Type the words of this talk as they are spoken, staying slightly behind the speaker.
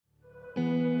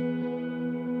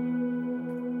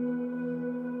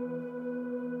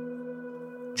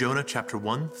Jonah chapter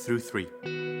 1 through 3.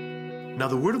 Now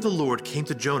the word of the Lord came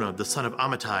to Jonah the son of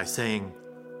Amittai, saying,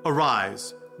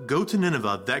 Arise, go to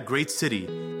Nineveh, that great city,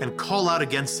 and call out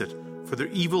against it, for their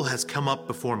evil has come up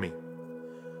before me.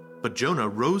 But Jonah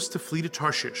rose to flee to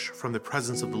Tarshish from the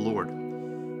presence of the Lord.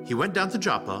 He went down to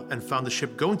Joppa and found the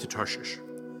ship going to Tarshish.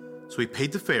 So he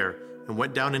paid the fare and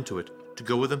went down into it to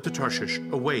go with them to Tarshish,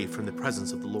 away from the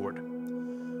presence of the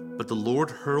Lord. But the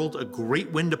Lord hurled a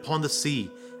great wind upon the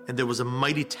sea, and there was a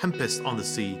mighty tempest on the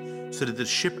sea, so that the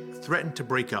ship threatened to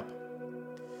break up.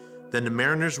 Then the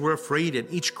mariners were afraid, and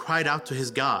each cried out to his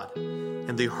God.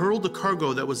 And they hurled the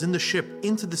cargo that was in the ship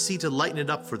into the sea to lighten it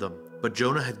up for them. But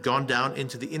Jonah had gone down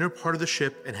into the inner part of the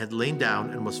ship and had lain down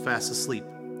and was fast asleep.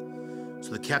 So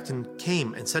the captain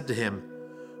came and said to him,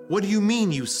 What do you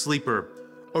mean, you sleeper?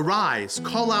 Arise,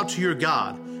 call out to your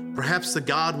God. Perhaps the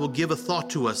God will give a thought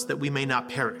to us that we may not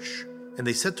perish. And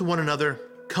they said to one another,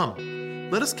 Come,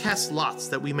 let us cast lots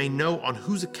that we may know on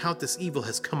whose account this evil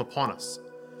has come upon us.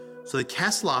 So they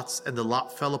cast lots, and the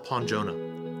lot fell upon Jonah.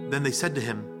 Then they said to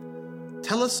him,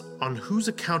 Tell us on whose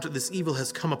account this evil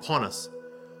has come upon us.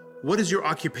 What is your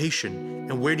occupation,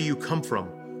 and where do you come from?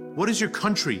 What is your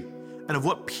country, and of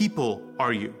what people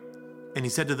are you? And he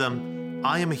said to them,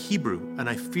 I am a Hebrew, and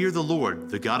I fear the Lord,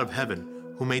 the God of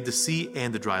heaven, who made the sea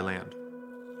and the dry land.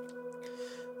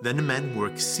 Then the men were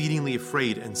exceedingly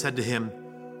afraid and said to him,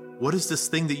 What is this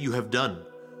thing that you have done?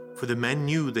 For the men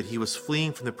knew that he was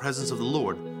fleeing from the presence of the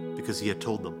Lord, because he had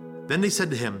told them. Then they said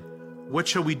to him, What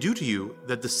shall we do to you,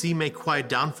 that the sea may quiet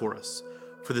down for us?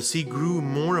 For the sea grew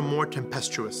more and more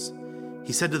tempestuous.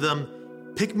 He said to them,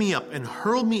 Pick me up and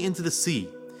hurl me into the sea.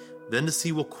 Then the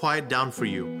sea will quiet down for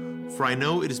you, for I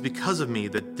know it is because of me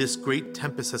that this great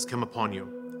tempest has come upon you.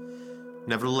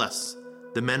 Nevertheless,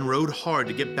 the men rowed hard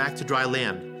to get back to dry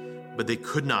land, but they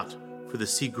could not, for the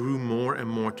sea grew more and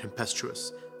more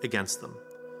tempestuous against them.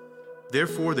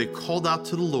 Therefore they called out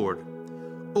to the Lord,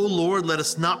 O Lord, let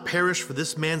us not perish for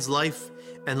this man's life,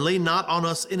 and lay not on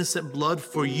us innocent blood,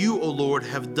 for you, O Lord,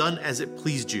 have done as it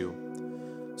pleased you.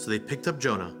 So they picked up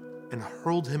Jonah and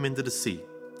hurled him into the sea,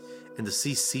 and the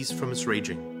sea ceased from its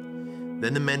raging.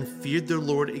 Then the men feared their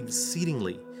Lord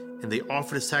exceedingly, and they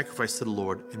offered a sacrifice to the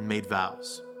Lord and made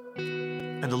vows.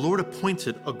 And the Lord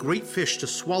appointed a great fish to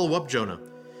swallow up Jonah,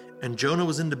 and Jonah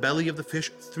was in the belly of the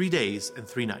fish 3 days and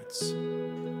 3 nights.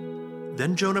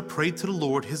 Then Jonah prayed to the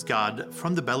Lord his God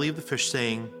from the belly of the fish,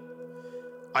 saying,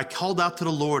 I called out to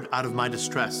the Lord out of my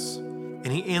distress, and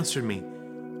he answered me.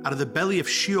 Out of the belly of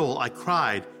Sheol I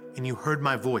cried, and you heard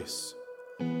my voice.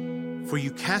 For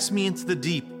you cast me into the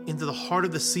deep, into the heart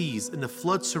of the seas, and the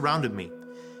flood surrounded me.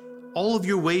 All of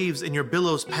your waves and your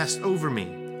billows passed over me.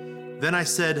 Then I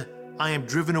said, I am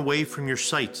driven away from your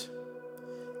sight.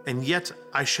 And yet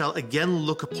I shall again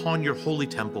look upon your holy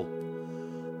temple.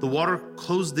 The water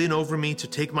closed in over me to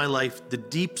take my life. The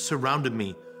deep surrounded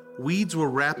me. Weeds were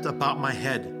wrapped about my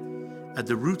head. At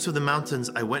the roots of the mountains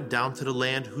I went down to the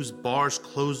land, whose bars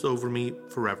closed over me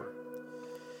forever.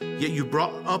 Yet you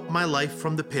brought up my life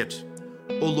from the pit.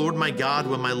 O Lord my God,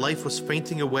 when my life was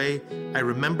fainting away, I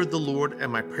remembered the Lord,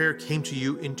 and my prayer came to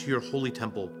you into your holy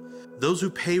temple. Those who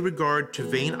pay regard to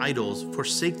vain idols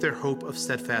forsake their hope of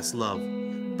steadfast love.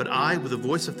 But I, with a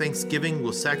voice of thanksgiving,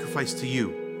 will sacrifice to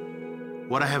you.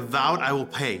 What I have vowed I will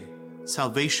pay.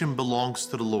 Salvation belongs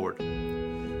to the Lord.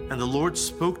 And the Lord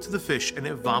spoke to the fish, and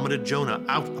it vomited Jonah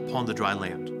out upon the dry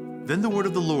land. Then the word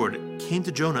of the Lord came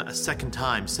to Jonah a second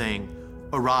time, saying,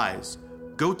 Arise,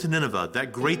 go to Nineveh,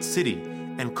 that great city,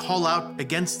 and call out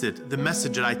against it the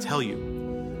message that I tell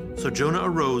you. So Jonah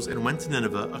arose and went to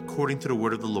Nineveh according to the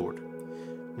word of the Lord.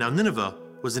 Now Nineveh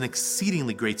was an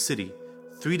exceedingly great city,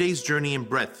 3 days' journey in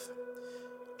breadth.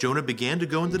 Jonah began to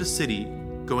go into the city,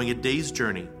 going a day's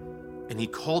journey, and he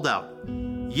called out,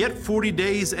 Yet 40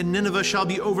 days, and Nineveh shall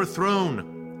be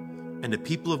overthrown. And the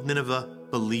people of Nineveh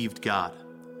believed God.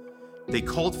 They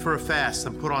called for a fast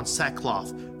and put on sackcloth,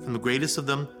 from the greatest of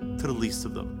them to the least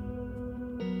of them.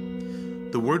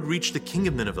 The word reached the king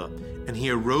of Nineveh, and he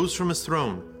arose from his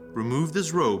throne, removed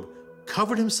his robe,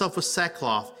 covered himself with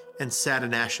sackcloth, and sat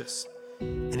in ashes.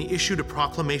 And he issued a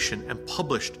proclamation and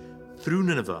published through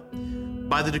Nineveh,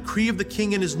 By the decree of the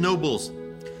king and his nobles,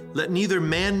 let neither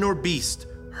man nor beast,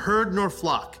 herd nor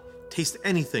flock, taste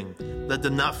anything. Let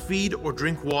them not feed or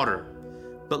drink water.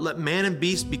 But let man and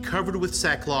beast be covered with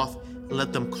sackcloth, and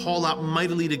let them call out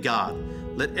mightily to God.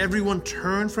 Let everyone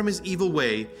turn from his evil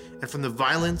way and from the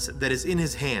violence that is in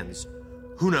his hands.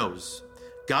 Who knows?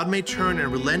 God may turn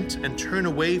and relent and turn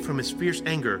away from his fierce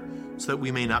anger, so that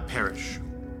we may not perish.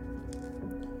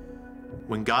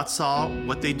 When God saw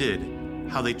what they did,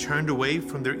 how they turned away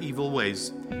from their evil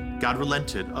ways, God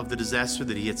relented of the disaster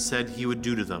that he had said he would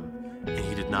do to them, and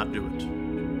he did not do it.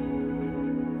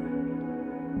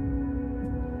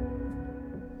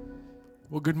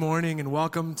 Well, good morning and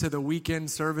welcome to the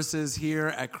weekend services here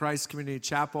at Christ Community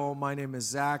Chapel. My name is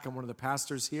Zach. I'm one of the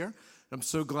pastors here. I'm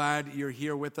so glad you're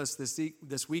here with us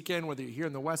this weekend, whether you're here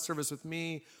in the West service with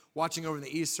me, watching over in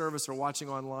the East service, or watching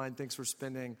online. Thanks for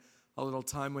spending a little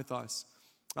time with us.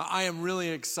 I am really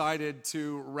excited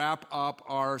to wrap up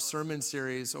our sermon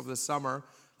series over the summer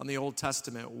on the Old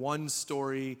Testament, One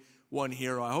Story, One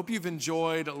Hero. I hope you've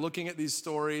enjoyed looking at these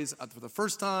stories for the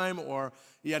first time or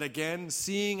yet again,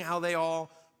 seeing how they all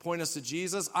point us to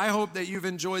Jesus. I hope that you've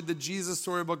enjoyed the Jesus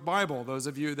Storybook Bible, those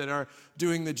of you that are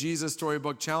doing the Jesus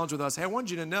Storybook Challenge with us. Hey, I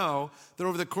want you to know that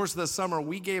over the course of the summer,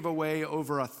 we gave away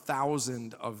over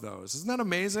 1,000 of those. Isn't that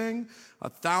amazing?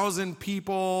 1,000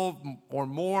 people or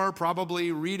more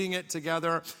probably reading it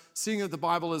together, seeing that the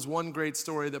Bible is one great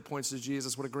story that points to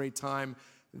Jesus. What a great time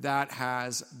that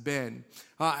has been.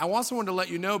 I also wanted to let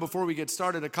you know before we get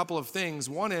started a couple of things.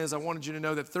 One is I wanted you to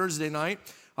know that Thursday night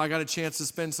I got a chance to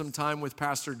spend some time with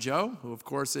Pastor Joe, who of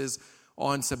course is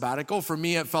on sabbatical. For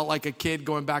me, it felt like a kid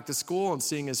going back to school and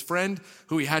seeing his friend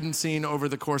who he hadn't seen over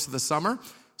the course of the summer.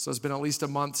 So it's been at least a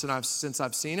month since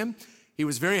I've seen him. He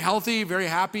was very healthy, very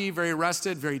happy, very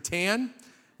rested, very tan,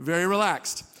 very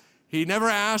relaxed. He never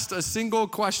asked a single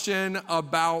question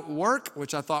about work,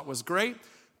 which I thought was great.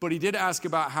 But he did ask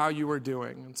about how you were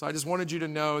doing. And so I just wanted you to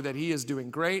know that he is doing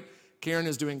great. Karen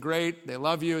is doing great. They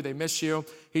love you. They miss you.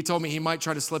 He told me he might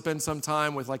try to slip in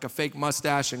sometime with like a fake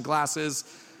mustache and glasses.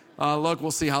 Look, we'll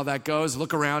see how that goes.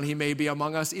 Look around. He may be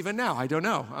among us even now. I don't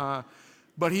know.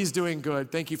 But he's doing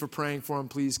good. Thank you for praying for him.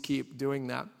 Please keep doing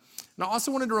that. And I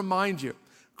also wanted to remind you,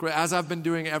 as I've been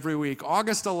doing every week,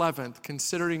 August 11th,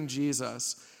 Considering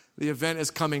Jesus, the event is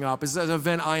coming up. It's an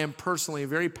event I am personally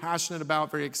very passionate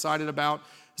about, very excited about,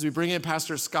 as we bring in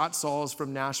Pastor Scott Sauls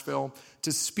from Nashville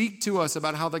to speak to us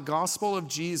about how the gospel of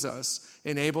Jesus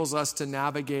enables us to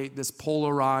navigate this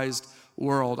polarized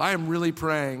world. I am really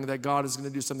praying that God is going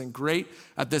to do something great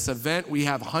at this event. We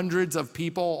have hundreds of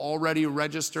people already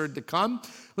registered to come.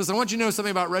 Listen, I want you to know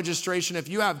something about registration. If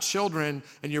you have children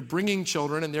and you're bringing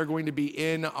children and they're going to be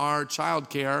in our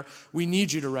childcare, we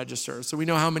need you to register so we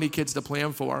know how many kids to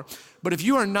plan for. But if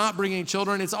you are not bringing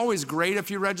children, it's always great if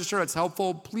you register. It's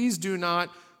helpful. Please do not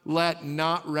let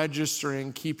not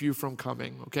registering keep you from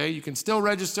coming, okay? You can still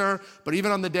register, but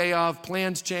even on the day of,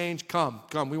 plans change, come.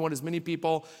 We want as many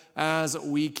people as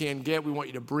we can get. We want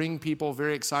you to bring people.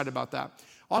 Very excited about that.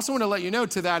 Also want to let you know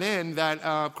to that end that,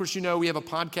 of course, you know we have a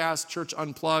podcast, Church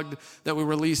Unplugged, that we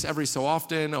release every so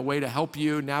often, a way to help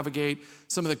you navigate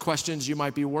some of the questions you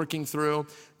might be working through.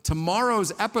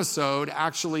 Tomorrow's episode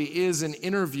actually is an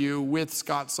interview with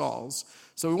Scott Sauls.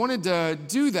 So we wanted to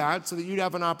do that so that you'd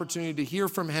have an opportunity to hear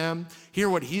from him, hear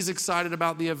what he's excited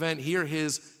about the event, hear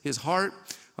his heart,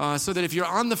 so that if you're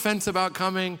on the fence about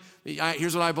coming,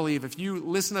 here's what I believe. If you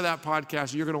listen to that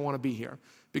podcast, you're going to want to be here.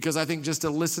 Because I think just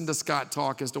to listen to Scott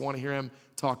talk is to want to hear him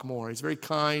talk more. He's very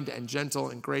kind and gentle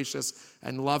and gracious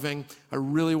and loving. I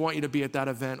really want you to be at that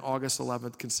event, August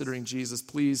 11th, Considering Jesus.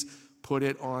 Please put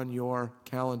it on your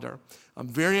calendar. I'm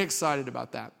very excited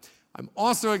about that. I'm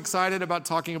also excited about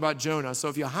talking about Jonah. So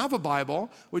if you have a Bible,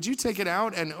 would you take it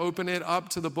out and open it up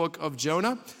to the book of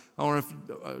Jonah? Or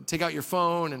if take out your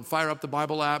phone and fire up the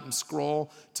Bible app and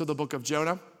scroll to the book of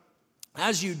Jonah.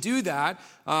 As you do that,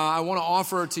 I want to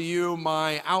offer to you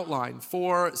my outline,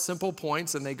 4 simple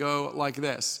points, and they go like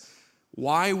this.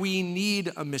 Why we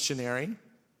need a missionary,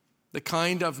 the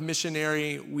kind of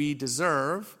missionary we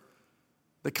deserve,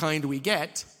 the kind we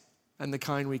get, and the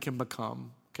kind we can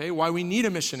become. Okay, why we need a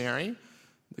missionary,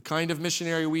 the kind of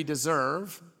missionary we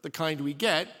deserve, the kind we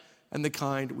get, and the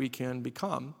kind we can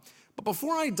become. But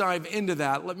before I dive into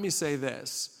that, let me say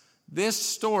this. This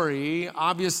story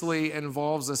obviously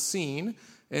involves a scene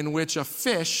in which a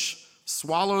fish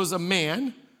swallows a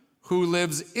man who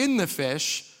lives in the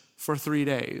fish for 3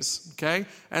 days, okay?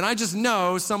 And I just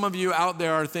know some of you out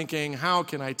there are thinking, how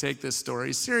can I take this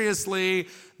story seriously?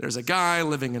 There's a guy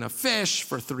living in a fish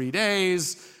for 3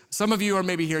 days. Some of you are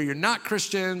maybe here, you're not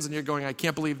Christians, and you're going, I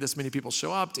can't believe this many people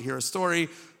show up to hear a story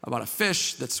about a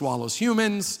fish that swallows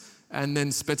humans and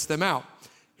then spits them out.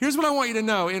 Here's what I want you to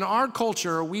know. In our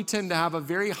culture, we tend to have a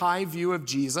very high view of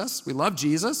Jesus. We love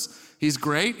Jesus. He's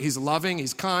great. He's loving.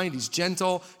 He's kind. He's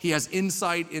gentle. He has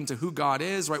insight into who God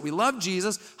is, right? We love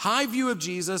Jesus. High view of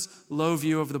Jesus, low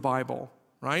view of the Bible,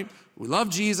 right? We love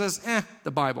Jesus,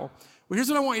 the Bible. Well, here's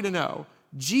what I want you to know.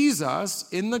 Jesus,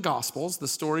 in the Gospels, the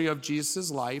story of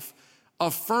Jesus' life,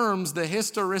 affirms the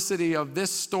historicity of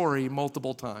this story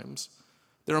multiple times.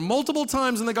 There are multiple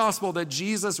times in the gospel that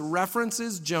Jesus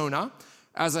references Jonah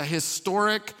as a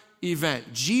historic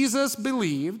event. Jesus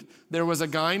believed there was a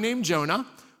guy named Jonah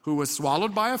who was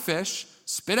swallowed by a fish,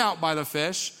 spit out by the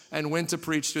fish, and went to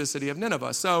preach to the city of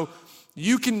Nineveh. So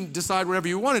you can decide whatever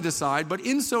you want to decide, but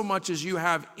in so much as you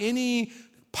have any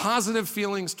positive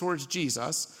feelings towards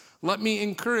Jesus, let me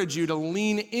encourage you to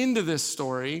lean into this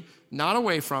story, not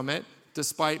away from it,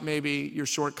 despite maybe your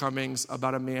shortcomings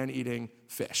about a man eating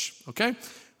fish, okay?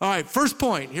 All right, first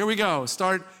point, here we go.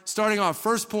 Starting off,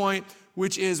 first point,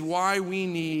 which is why we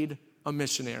need a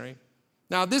missionary.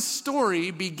 Now, this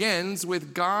story begins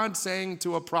with God saying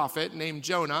to a prophet named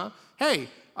Jonah, hey,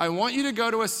 I want you to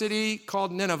go to a city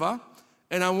called Nineveh,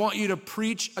 and I want you to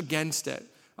preach against it.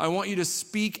 I want you to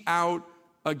speak out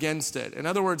against it. In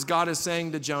other words, God is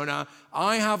saying to Jonah,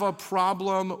 I have a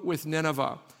problem with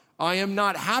Nineveh. I am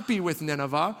not happy with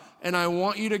Nineveh, and I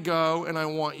want you to go and I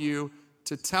want you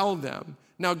to tell them.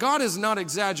 Now, God is not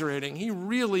exaggerating. He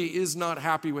really is not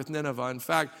happy with Nineveh. In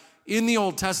fact, in the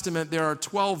Old Testament, there are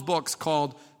 12 books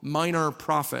called minor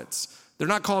prophets. They're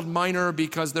not called minor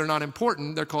because they're not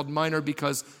important. They're called minor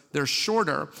because they're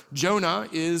shorter. Jonah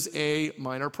is a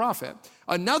minor prophet.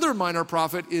 Another minor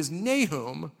prophet is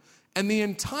Nahum, and the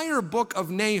entire book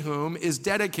of Nahum is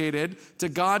dedicated to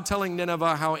God telling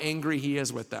Nineveh how angry he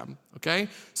is with them, okay?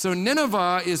 So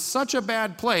Nineveh is such a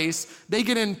bad place, they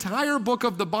get an entire book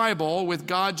of the Bible with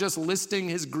God just listing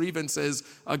his grievances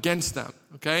against them,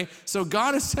 okay? So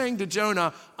God is saying to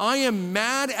Jonah, I am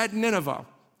mad at Nineveh.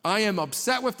 I am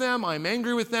upset with them, I'm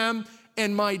angry with them,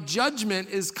 and my judgment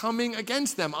is coming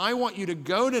against them. I want you to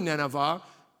go to Nineveh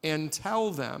and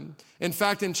tell them. In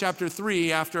fact, in chapter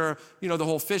 3, after the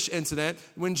whole fish incident,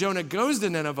 when Jonah goes to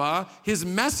Nineveh, his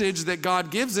message that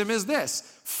God gives him is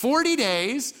this: 40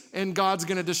 days and God's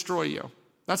going to destroy you.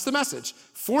 That's the message.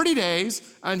 40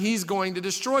 days and he's going to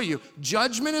destroy you.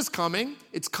 Judgment is coming.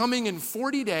 It's coming in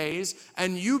 40 days,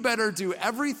 and you better do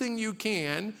everything you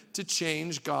can to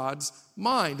change God's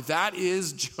mind. That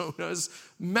is Jonah's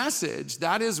message.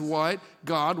 That is what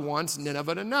God wants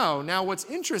Nineveh to know. Now, what's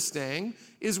interesting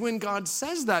is when God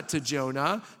says that to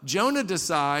Jonah, Jonah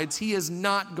decides he is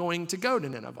not going to go to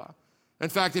Nineveh. In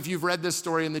fact, if you've read this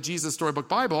story in the Jesus Storybook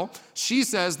Bible, she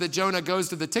says that Jonah goes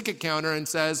to the ticket counter and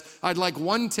says, I'd like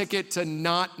one ticket to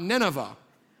not Nineveh,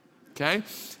 okay?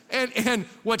 And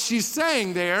what she's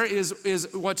saying there is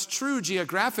what's true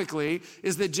geographically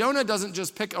is that Jonah doesn't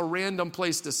just pick a random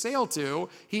place to sail to.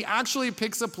 He actually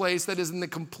picks a place that is in the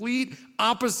complete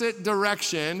opposite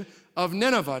direction of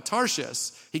Nineveh,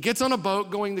 Tarshish. He gets on a boat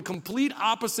going the complete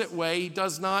opposite way he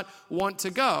does not want to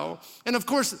go. And of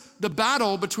course, the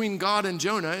battle between God and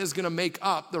Jonah is going to make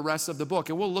up the rest of the book,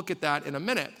 and we'll look at that in a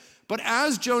minute. But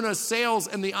as Jonah sails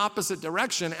in the opposite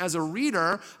direction, as a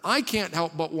reader, I can't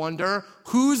help but wonder,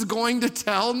 who's going to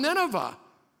tell Nineveh?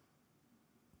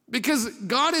 Because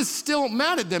God is still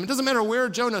mad at them. It doesn't matter where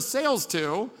Jonah sails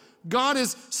to, God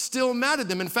is still mad at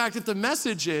them. In fact, if the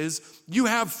message is, you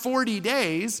have 40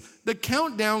 days, the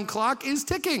countdown clock is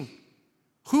ticking.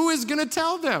 Who is going to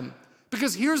tell them?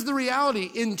 Because here's the reality.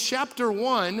 In chapter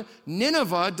 1,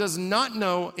 Nineveh does not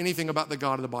know anything about the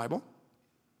God of the Bible.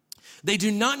 They do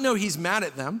not know he's mad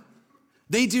at them.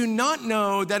 They do not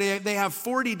know that they have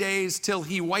 40 days till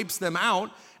he wipes them out.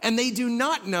 And they do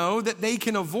not know that they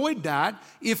can avoid that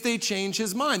if they change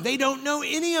his mind. They don't know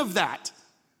any of that.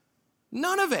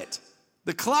 None of it.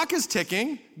 The clock is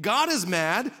ticking, God is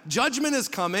mad, judgment is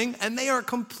coming, and they are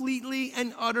completely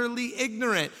and utterly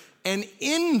ignorant. And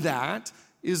in that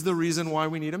is the reason why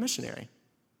we need a missionary.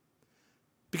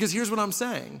 Because here's what I'm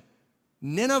saying.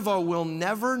 Nineveh will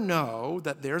never know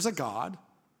that there's a God,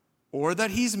 or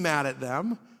that he's mad at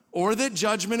them, or that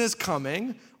judgment is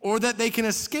coming, or that they can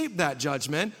escape that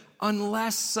judgment,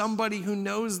 unless somebody who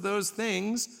knows those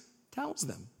things tells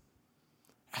them.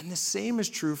 And the same is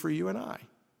true for you and I.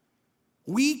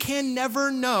 We can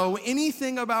never know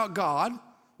anything about God,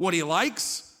 what he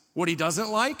likes, what he doesn't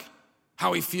like,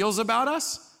 how he feels about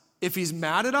us, if he's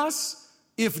mad at us,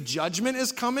 if judgment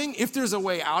is coming, if there's a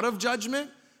way out of judgment.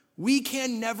 We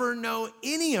can never know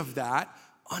any of that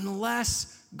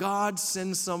unless God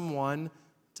sends someone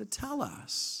to tell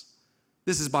us.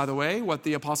 This is, by the way, what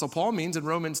the Apostle Paul means in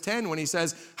Romans 10 when he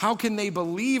says, how can they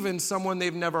believe in someone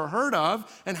they've never heard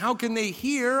of? And how can they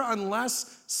hear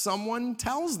unless someone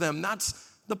tells them? That's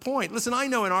the point. Listen, I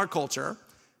know in our culture,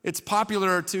 it's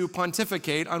popular to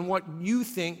pontificate on what you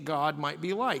think God might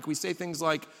be like. We say things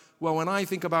like, well, when I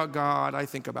think about God, I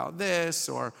think about this,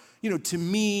 or, to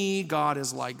me, God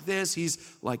is like this.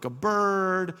 He's like a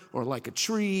bird or like a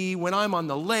tree. When I'm on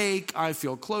the lake, I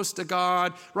feel close to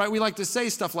God, right? We like to say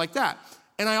stuff like that.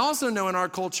 And I also know in our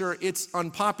culture, it's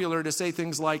unpopular to say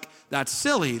things like, that's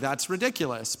silly, that's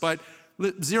ridiculous. But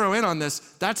zero in on this,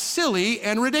 that's silly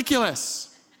and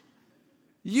ridiculous.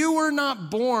 You were not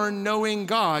born knowing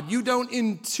God. You don't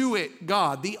intuit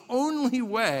God. The only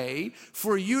way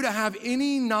for you to have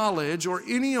any knowledge or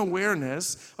any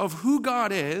awareness of who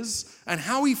God is and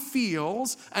how he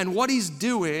feels and what he's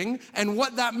doing and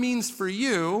what that means for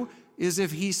you is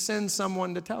if he sends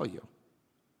someone to tell you.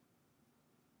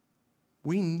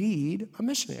 We need a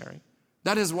missionary.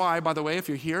 That is why, by the way, if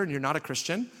you're here and you're not a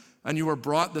Christian, and you were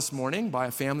brought this morning by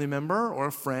a family member or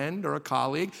a friend or a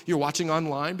colleague, you're watching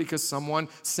online because someone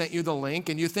sent you the link,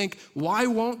 and you think, why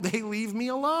won't they leave me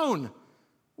alone?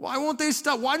 Why won't they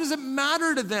stop? Why does it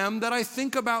matter to them that I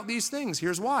think about these things?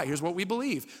 Here's why. Here's what we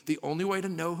believe. The only way to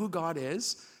know who God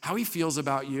is, how he feels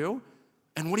about you,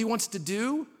 and what he wants to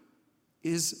do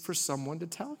is for someone to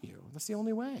tell you. That's the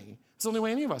only way. It's the only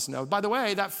way any of us know. By the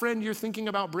way, that friend you're thinking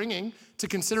about bringing to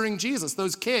considering Jesus,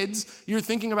 those kids you're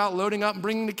thinking about loading up and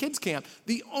bringing to kids camp,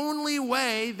 the only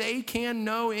way they can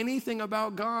know anything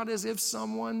about God is if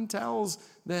someone tells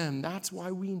them. That's why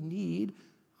we need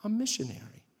a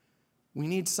missionary. We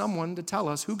need someone to tell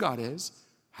us who God is,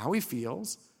 how he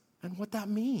feels, and what that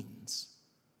means.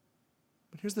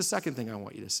 But here's the second thing I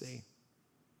want you to see.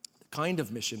 The kind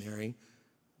of missionary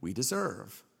we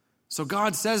deserve. So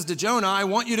God says to Jonah, I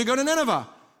want you to go to Nineveh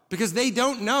because they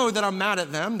don't know that I'm mad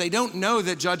at them. They don't know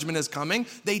that judgment is coming.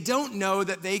 They don't know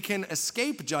that they can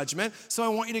escape judgment. So I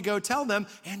want you to go tell them.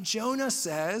 And Jonah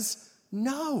says,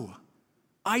 no,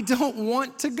 I don't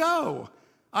want to go.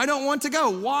 I don't want to go.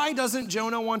 Why doesn't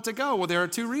Jonah want to go? Well, there are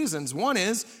two reasons. One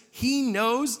is he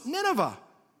knows Nineveh.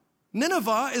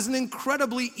 Nineveh is an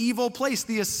incredibly evil place.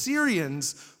 The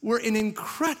Assyrians were an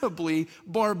incredibly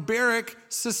barbaric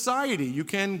society. You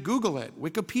can Google it,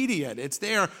 Wikipedia it. It's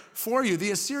there for you.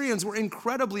 The Assyrians were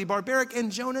incredibly barbaric,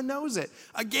 and Jonah knows it.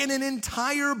 Again, an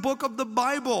entire book of the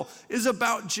Bible is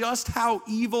about just how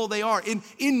evil they are.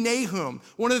 In Nahum,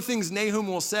 one of the things Nahum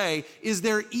will say is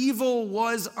their evil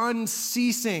was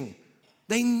unceasing.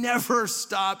 They never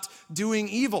stopped doing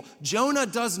evil. Jonah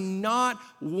does not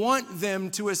want them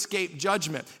to escape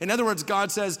judgment. In other words,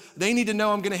 God says, they need to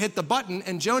know I'm going to hit the button.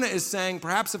 And Jonah is saying,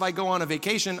 perhaps if I go on a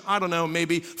vacation, I don't know,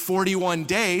 maybe 41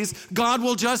 days, God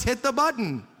will just hit the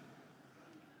button.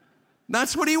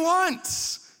 That's what he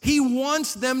wants. He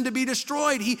wants them to be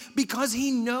destroyed because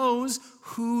he knows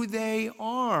who they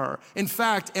are. In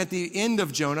fact, at the end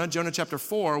of Jonah chapter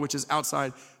 4, which is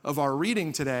outside of our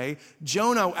reading today,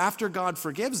 Jonah, after God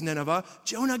forgives Nineveh,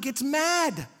 Jonah gets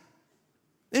mad.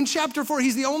 In chapter 4,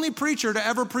 he's the only preacher to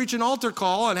ever preach an altar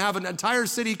call and have an entire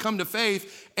city come to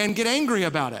faith and get angry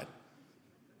about it.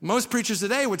 Most preachers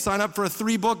today would sign up for a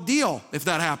 3-book deal if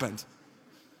that happened.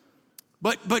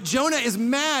 But Jonah is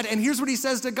mad, and here's what he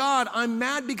says to God. I'm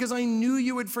mad because I knew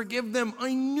you would forgive them.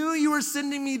 I knew you were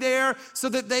sending me there so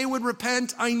that they would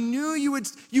repent. I knew you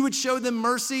would show them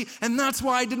mercy, and that's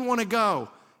why I didn't want to go.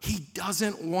 He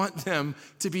doesn't want them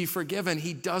to be forgiven.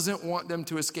 He doesn't want them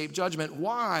to escape judgment.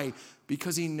 Why?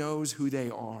 Because he knows who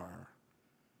they are.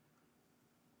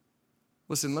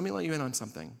 Listen, let me let you in on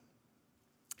something.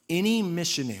 Any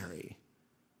missionary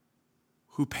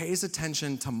who pays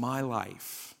attention to my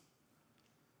life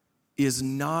is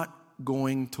not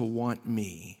going to want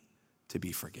me to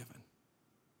be forgiven.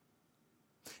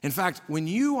 In fact, when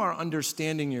you are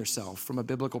understanding yourself from a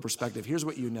biblical perspective, here's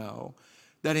what you know,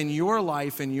 that in your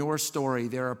life, in your story,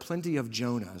 there are plenty of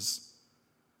Jonahs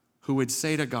who would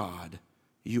say to God,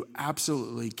 you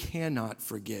absolutely cannot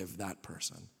forgive that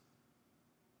person.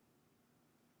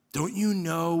 Don't you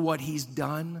know what he's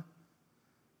done?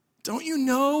 Don't you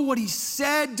know what he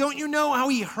said? Don't you know how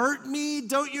he hurt me?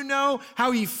 Don't you know how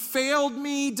he failed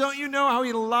me? Don't you know how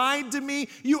he lied to me?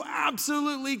 You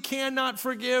absolutely cannot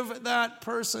forgive that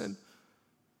person.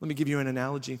 Let me give you an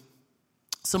analogy.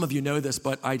 Some of you know this,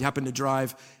 but I happen to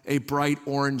drive a bright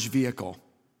orange vehicle.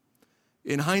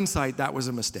 In hindsight, that was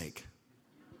a mistake.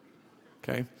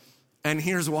 Okay? And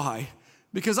here's why.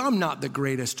 Because I'm not the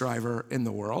greatest driver in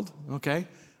the world, okay?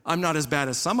 I'm not as bad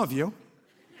as some of you.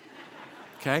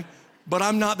 Okay? But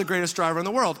I'm not the greatest driver in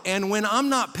the world. And when I'm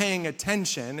not paying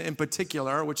attention in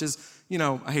particular, which is,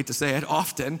 I hate to say it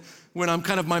often, when I'm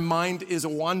my mind is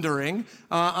wandering,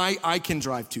 I can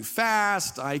drive too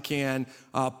fast. I can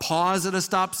pause at a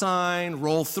stop sign,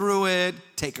 roll through it,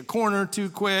 take a corner too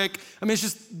quick. It's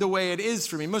just the way it is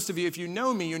for me. Most of you, if you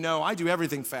know me, you know I do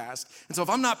everything fast. And so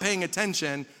if I'm not paying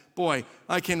attention, boy,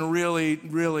 I can really,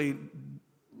 really,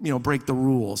 break the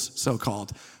rules,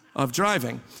 so-called, of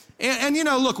driving. And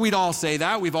look, we'd all say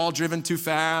that. We've all driven too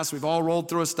fast. We've all rolled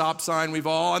through a stop sign.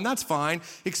 And that's fine,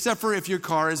 except for if your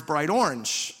car is bright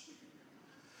orange.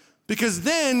 Because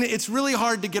then it's really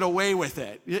hard to get away with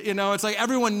it. You know, it's like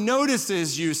everyone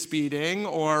notices you speeding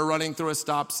or running through a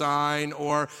stop sign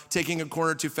or taking a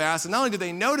corner too fast. And not only do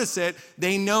they notice it,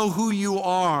 they know who you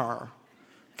are.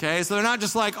 Okay, so they're not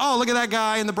just like, oh, look at that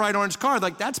guy in the bright orange car.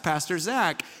 Like, that's Pastor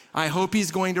Zach. I hope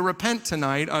he's going to repent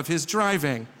tonight of his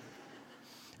driving.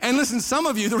 And listen, some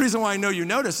of you, the reason why I know you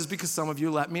notice is because some of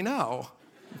you let me know,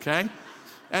 okay?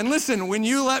 And listen, when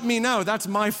you let me know, that's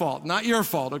my fault, not your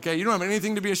fault, okay? You don't have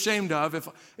anything to be ashamed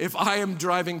of. If I am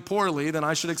driving poorly, then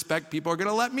I should expect people are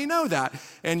gonna let me know that.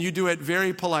 And you do it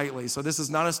very politely. So this is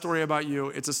not a story about you,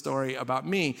 it's a story about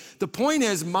me. The point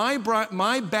is, my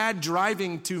bad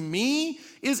driving to me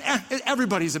is,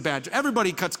 everybody's a bad,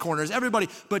 everybody cuts corners, everybody,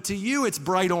 but to you, it's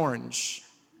bright orange.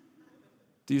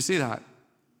 Do you see that?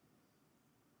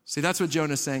 See, that's what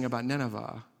Jonah's saying about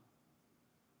Nineveh.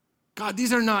 God,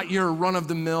 these are not your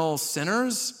run-of-the-mill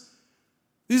sinners.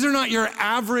 These are not your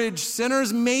average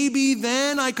sinners. Maybe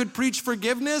then I could preach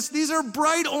forgiveness. These are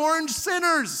bright orange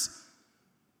sinners.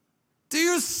 Do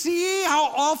you see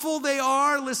how awful they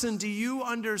are? Listen, do you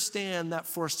understand that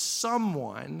for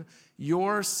someone,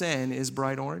 your sin is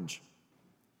bright orange?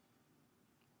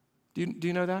 Do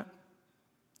you know that?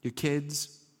 Your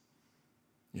kids,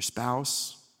 your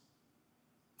spouse,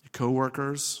 your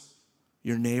coworkers,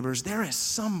 your neighbors. There is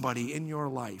somebody in your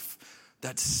life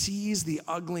that sees the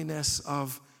ugliness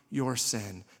of your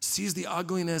sin, sees the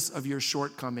ugliness of your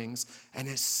shortcomings, and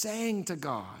is saying to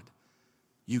God,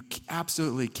 you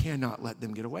absolutely cannot let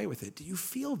them get away with it. Do you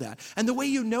feel that? And the way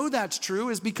you know that's true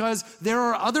is because there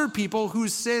are other people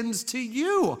whose sins to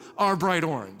you are bright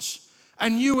orange.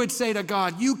 And you would say to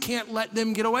God, you can't let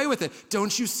them get away with it.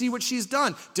 Don't you see what she's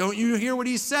done? Don't you hear what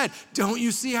he said? Don't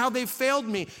you see how they failed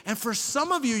me? And for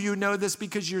some of you, you know this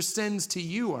because your sins to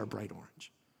you are bright orange.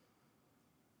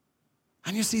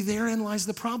 And you see, therein lies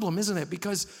the problem, isn't it?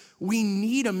 Because we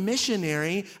need a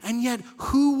missionary, and yet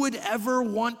who would ever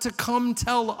want to come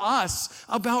tell us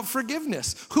about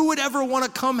forgiveness? Who would ever want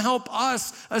to come help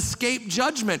us escape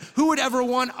judgment? Who would ever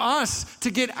want us to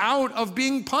get out of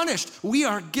being punished? We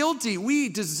are guilty. We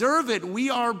deserve it. We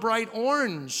are bright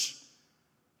orange.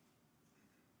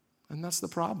 And that's the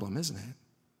problem, isn't it?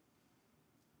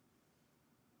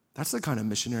 That's the kind of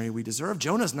missionary we deserve.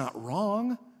 Jonah's not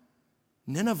wrong.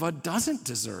 Nineveh doesn't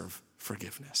deserve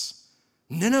forgiveness.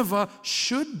 Nineveh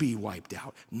should be wiped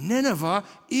out. Nineveh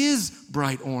is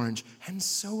bright orange, and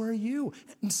so are you,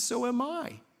 and so am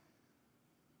I.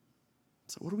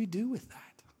 So what do we do with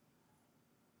that?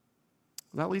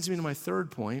 That leads me to my third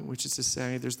point, which is to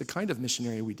say there's the kind of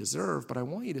missionary we deserve, but I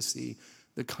want you to see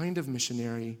the kind of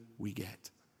missionary we get.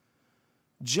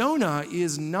 Jonah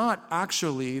is not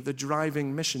actually the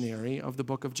driving missionary of the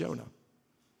book of Jonah.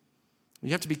 You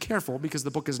have to be careful because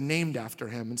the book is named after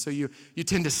him. And so you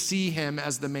tend to see him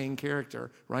as the main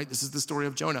character, right? This is the story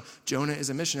of Jonah. Jonah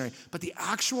is a missionary. But the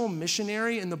actual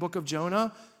missionary in the book of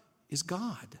Jonah is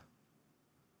God.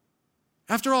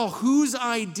 After all, whose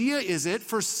idea is it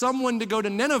for someone to go to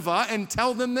Nineveh and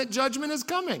tell them that judgment is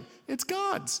coming? It's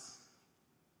God's.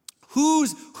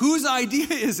 Whose idea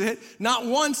is it? Not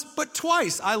once, but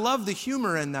twice. I love the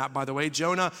humor in that, by the way.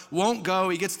 Jonah won't go.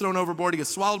 He gets thrown overboard. He gets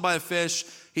swallowed by a fish.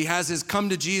 He has his come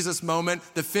to Jesus moment.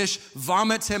 The fish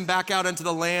vomits him back out into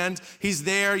the land. He's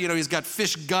there, he's got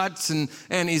fish guts and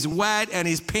he's wet and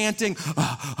he's panting,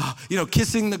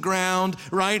 kissing the ground,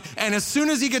 right? And as soon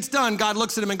as he gets done, God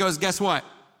looks at him and goes, guess what?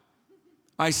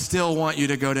 I still want you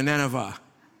to go to Nineveh.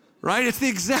 Right? It's the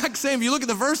exact same. If you look at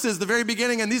the verses, the very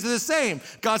beginning, and these are the same.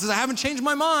 God says, I haven't changed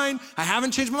my mind.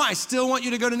 I still want you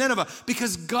to go to Nineveh.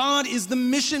 Because God is the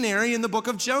missionary in the book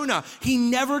of Jonah. He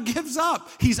never gives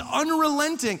up. He's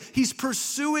unrelenting. He's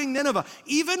pursuing Nineveh.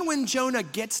 Even when Jonah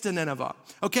gets to Nineveh,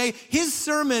 okay? His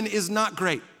sermon is not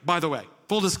great, by the way.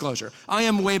 Full disclosure. I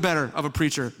am way better of a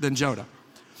preacher than Jonah.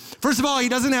 First of all, he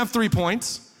doesn't have 3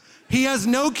 points. He has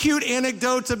no cute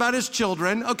anecdotes about his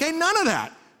children. Okay? None of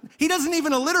that. He doesn't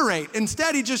even alliterate.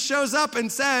 Instead, he just shows up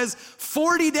and says,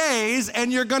 40 days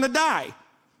and you're gonna die.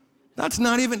 That's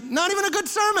not even a good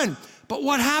sermon. But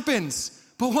what happens?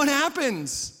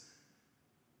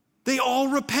 They all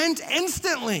repent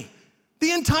instantly.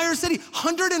 The entire city,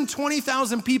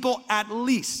 120,000 people at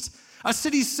least. A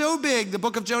city so big, the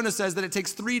book of Jonah says that it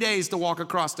takes 3 days to walk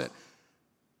across it.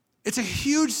 It's a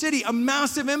huge city, a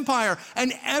massive empire,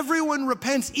 and everyone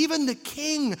repents. Even the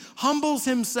king humbles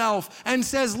himself and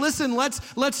says, listen,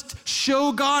 let's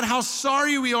show God how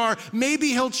sorry we are. Maybe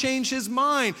he'll change his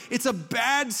mind. It's a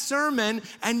bad sermon,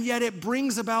 and yet it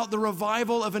brings about the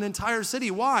revival of an entire city.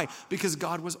 Why? Because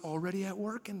God was already at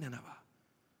work in Nineveh.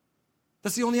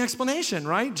 That's the only explanation,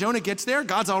 right? Jonah gets there.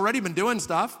 God's already been doing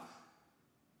stuff.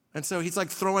 And so he's like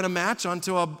throwing a match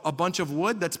onto a bunch of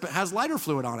wood that has lighter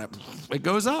fluid on it. It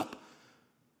goes up.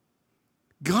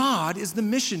 God is the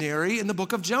missionary in the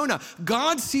book of Jonah.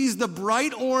 God sees the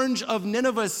bright orange of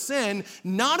Nineveh's sin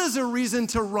not as a reason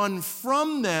to run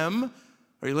from them.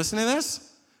 Are you listening to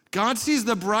this? God sees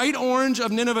the bright orange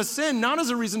of Nineveh's sin not as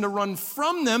a reason to run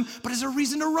from them, but as a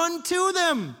reason to run to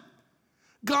them.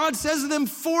 God says to them,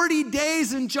 40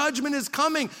 days and judgment is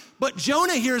coming. But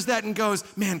Jonah hears that and goes,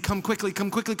 man, come quickly,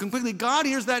 come quickly, come quickly. God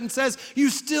hears that and says, you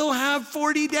still have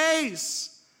 40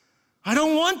 days. I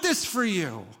don't want this for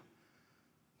you.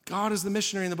 God is the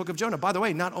missionary in the book of Jonah. By the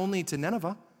way, not only to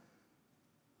Nineveh,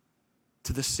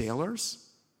 to the sailors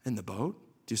in the boat.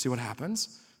 Do you see what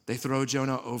happens? They throw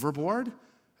Jonah overboard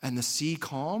and the sea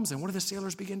calms. And what do the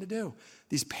sailors begin to do?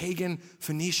 These pagan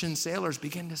Phoenician sailors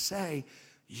begin to say,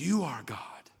 you are God.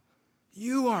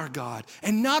 You are God.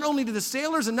 And not only to the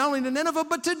sailors and not only to Nineveh,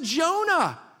 but to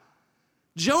Jonah.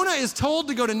 Jonah is told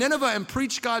to go to Nineveh and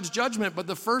preach God's judgment, but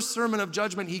the first sermon of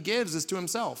judgment he gives is to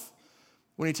himself.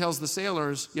 When he tells the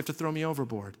sailors, you have to throw me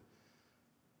overboard.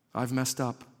 I've messed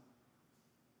up.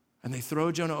 And they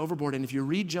throw Jonah overboard. And if you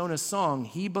read Jonah's song,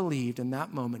 he believed in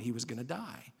that moment he was going to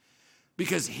die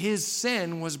because his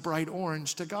sin was bright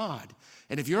orange to God.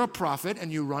 And if you're a prophet and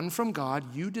you run from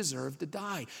God, you deserve to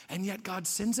die. And yet God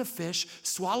sends a fish,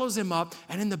 swallows him up,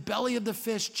 and in the belly of the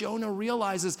fish, Jonah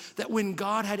realizes that when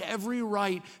God had every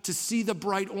right to see the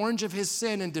bright orange of his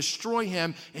sin and destroy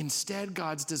him, instead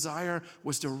God's desire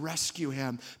was to rescue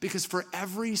him. Because for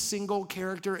every single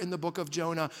character in the book of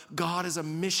Jonah, God is a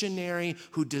missionary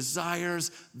who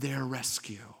desires their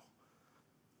rescue.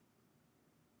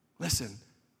 Listen,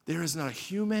 there is not a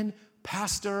human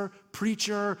pastor,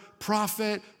 preacher,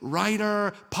 prophet,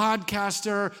 writer,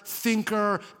 podcaster,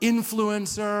 thinker,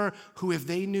 influencer, who if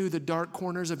they knew the dark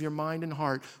corners of your mind and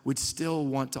heart would still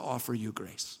want to offer you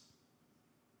grace.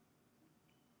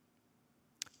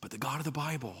 But the God of the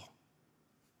Bible,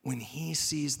 when he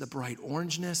sees the bright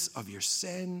orangeness of your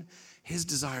sin, his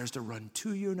desire is to run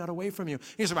to you, not away from you.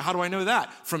 You say, how do I know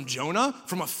that? From Jonah?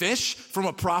 From a fish? From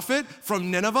a prophet?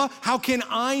 From Nineveh? How can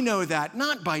I know that?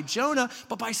 Not by Jonah,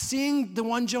 but by seeing the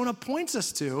one Jonah points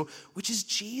us to, which is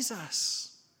Jesus.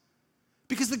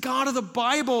 Because the God of the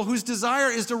Bible, whose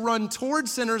desire is to run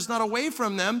towards sinners, not away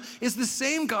from them, is the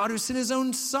same God who sent his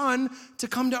own son to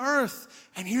come to earth.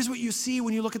 And here's what you see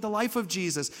when you look at the life of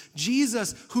Jesus.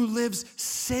 Jesus who lives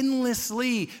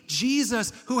sinlessly.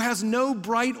 Jesus who has no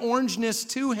bright orangeness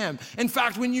to him. In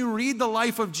fact, when you read the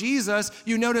life of Jesus,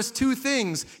 you notice two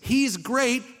things. He's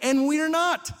great and we're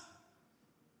not.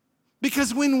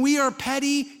 Because when we are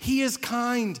petty, he is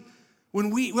kind. When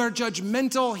we are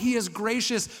judgmental, he is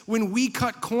gracious. When we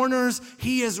cut corners,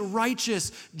 he is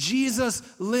righteous. Jesus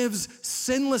lives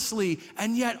sinlessly,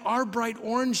 and yet our bright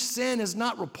orange sin is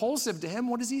not repulsive to him.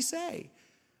 What does he say?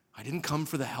 I didn't come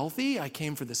for the healthy, I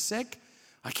came for the sick.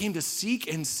 I came to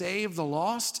seek and save the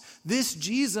lost. This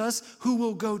Jesus who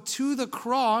will go to the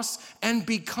cross and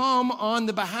become on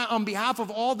behalf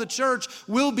of all the church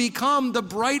will become the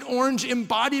bright orange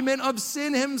embodiment of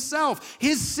sin himself.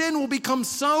 His sin will become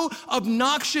so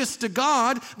obnoxious to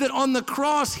God that on the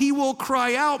cross he will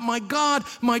cry out, my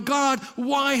God,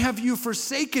 why have you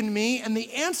forsaken me? And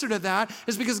the answer to that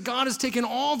is because God has taken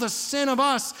all the sin of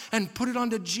us and put it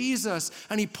onto Jesus,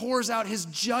 and he pours out his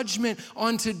judgment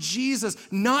onto Jesus,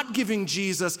 not giving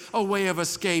Jesus a way of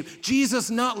escape. Jesus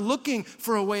not looking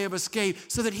for a way of escape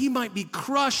so that he might be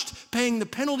crushed, paying the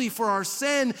penalty for our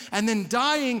sin, and then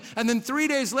dying. And then 3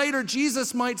 days later,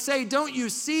 Jesus might say, don't you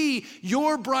see,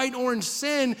 your bright orange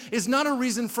sin is not a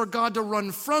reason for God to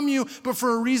run from you, but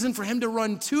for a reason for him to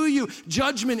run to you.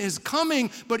 Judgment is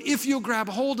coming, but if you grab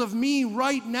hold of me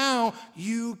right now,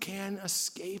 you can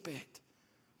escape it.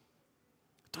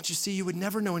 Don't you see, you would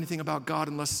never know anything about God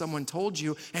unless someone told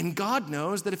you. And God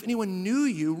knows that if anyone knew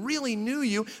you, really knew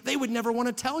you, they would never want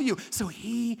to tell you. So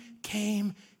he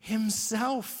came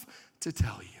himself to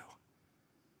tell you.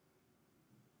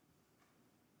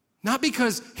 Not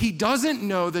because he doesn't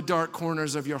know the dark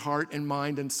corners of your heart and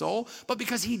mind and soul, but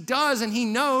because he does and he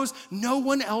knows no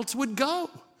one else would go.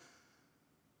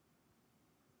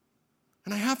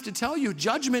 And I have to tell you,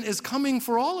 judgment is coming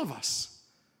for all of us.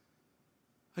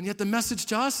 And yet the message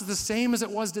to us is the same as it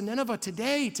was to Nineveh.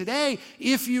 Today,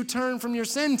 if you turn from your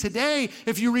sin, today,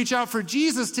 if you reach out for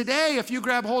Jesus, today, if you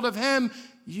grab hold of him,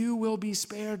 you will be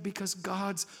spared because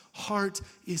God's heart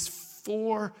is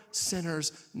for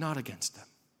sinners, not against them.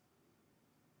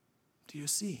 Do you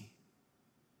see?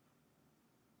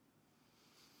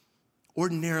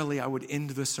 Ordinarily, I would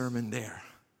end the sermon there.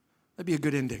 That'd be a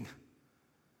good ending.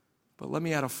 But let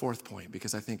me add a fourth point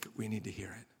because I think we need to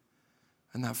hear it.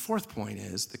 And that fourth point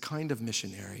is the kind of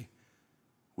missionary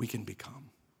we can become.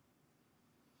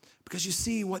 Because you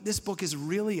see, what this book is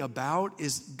really about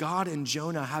is God and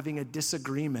Jonah having a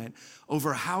disagreement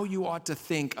over how you ought to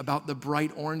think about the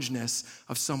bright orangeness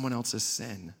of someone else's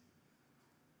sin.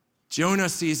 Jonah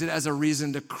sees it as a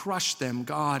reason to crush them,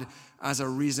 God as a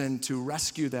reason to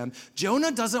rescue them.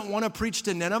 Jonah doesn't want to preach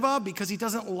to Nineveh because he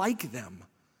doesn't like them.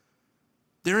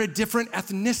 They're a different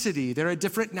ethnicity. They're a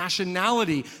different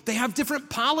nationality. They have different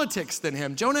politics than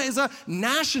him. Jonah is a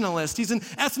nationalist. He's an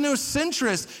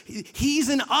ethnocentrist. He's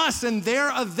an us and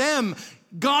they're a them.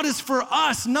 God is for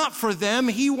us, not for them.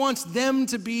 He wants them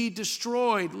to be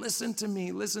destroyed. Listen to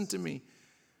me, listen to me.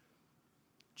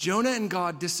 Jonah and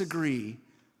God disagree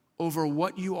over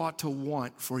what you ought to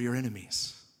want for your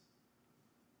enemies.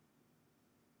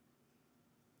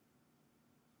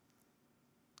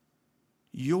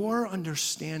 Your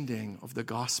understanding of the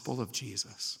gospel of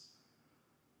Jesus,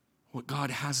 what God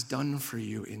has done for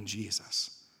you in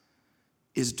Jesus,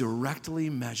 is directly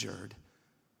measured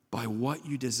by what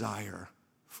you desire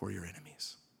for your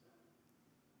enemies.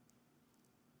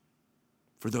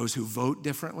 For those who vote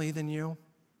differently than you,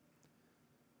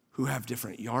 who have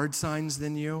different yard signs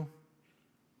than you,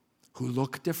 who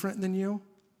look different than you,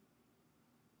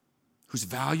 whose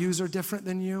values are different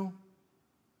than you,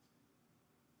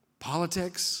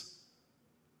 politics,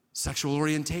 sexual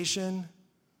orientation,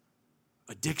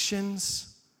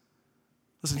 addictions.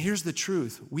 Listen, here's the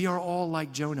truth. We are all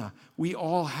like Jonah. We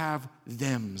all have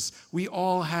thems. We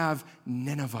all have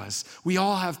Ninevehs. We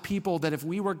all have people that if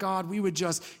we were God, we would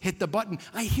just hit the button.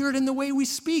 I hear it in the way we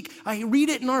speak. I read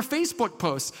it in our Facebook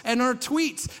posts and our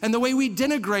tweets and the way we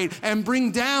denigrate and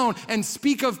bring down and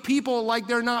speak of people like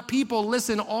they're not people.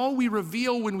 Listen, all we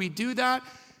reveal when we do that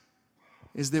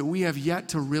is that we have yet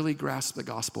to really grasp the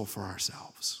gospel for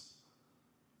ourselves.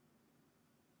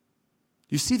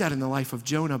 You see that in the life of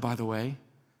Jonah, by the way.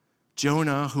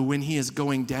 Jonah, who when he is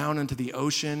going down into the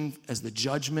ocean as the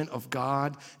judgment of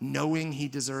God, knowing he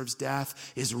deserves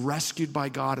death, is rescued by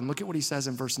God. And look at what he says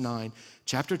in verse 9.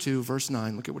 Chapter 2, verse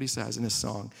 9. Look at what he says in his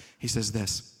song. He says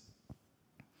this: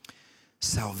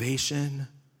 salvation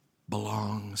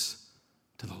belongs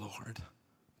to the Lord.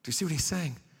 Do you see what he's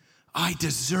saying? I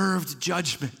deserved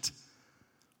judgment,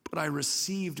 but I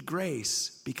received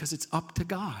grace because it's up to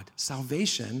God.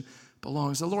 Salvation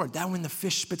belongs to the Lord. That when the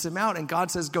fish spits him out and God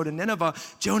says, go to Nineveh,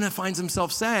 Jonah finds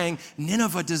himself saying,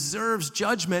 Nineveh deserves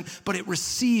judgment, but it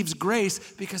receives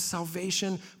grace because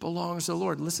salvation belongs to the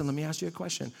Lord. Listen, let me ask you a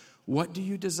question. What do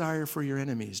you desire for your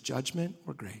enemies, judgment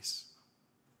or grace?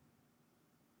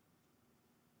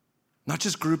 Not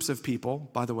just groups of people,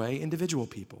 by the way, individual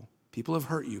people. People have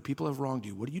hurt you. People have wronged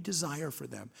you. What do you desire for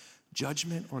them,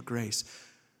 judgment or grace?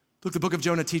 Look, the book of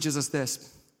Jonah teaches us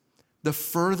this. The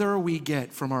further we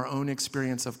get from our own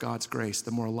experience of God's grace,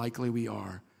 the more likely we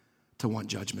are to want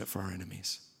judgment for our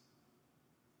enemies.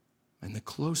 And the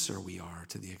closer we are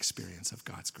to the experience of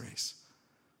God's grace,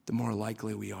 the more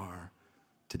likely we are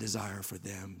to desire for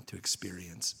them to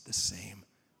experience the same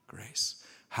grace.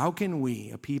 How can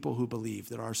we, a people who believe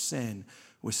that our sin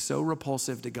was so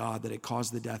repulsive to God that it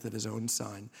caused the death of his own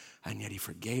son, and yet he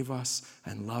forgave us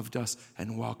and loved us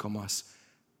and welcomed us,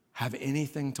 have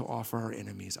anything to offer our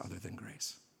enemies other than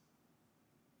grace?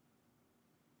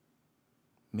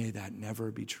 May that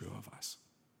never be true of us.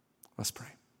 Let's pray.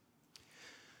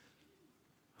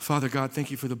 Father God, thank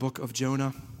you for the book of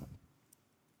Jonah.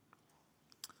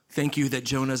 Thank you that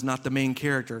Jonah is not the main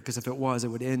character, because if it was, it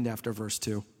would end after verse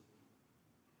 2.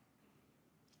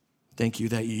 Thank you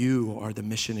that you are the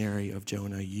missionary of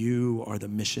Jonah. You are the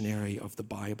missionary of the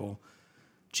Bible.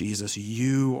 Jesus,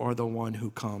 you are the one who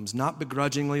comes, not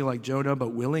begrudgingly like Jonah,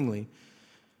 but willingly,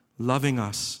 loving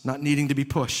us, not needing to be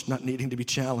pushed, not needing to be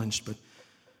challenged, but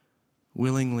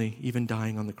willingly even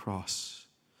dying on the cross.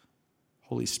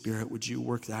 Holy Spirit, would you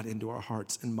work that into our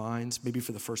hearts and minds, maybe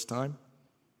for the first time?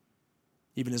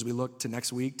 Even as we look to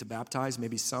next week to baptize,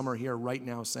 maybe some are here right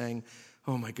now saying,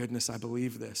 oh my goodness, I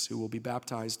believe this, who will be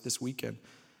baptized this weekend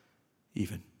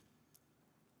even.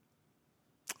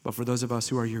 But for those of us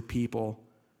who are your people,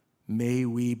 may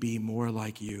we be more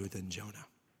like you than Jonah.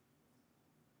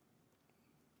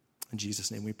 In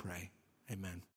Jesus' name we pray. Amen.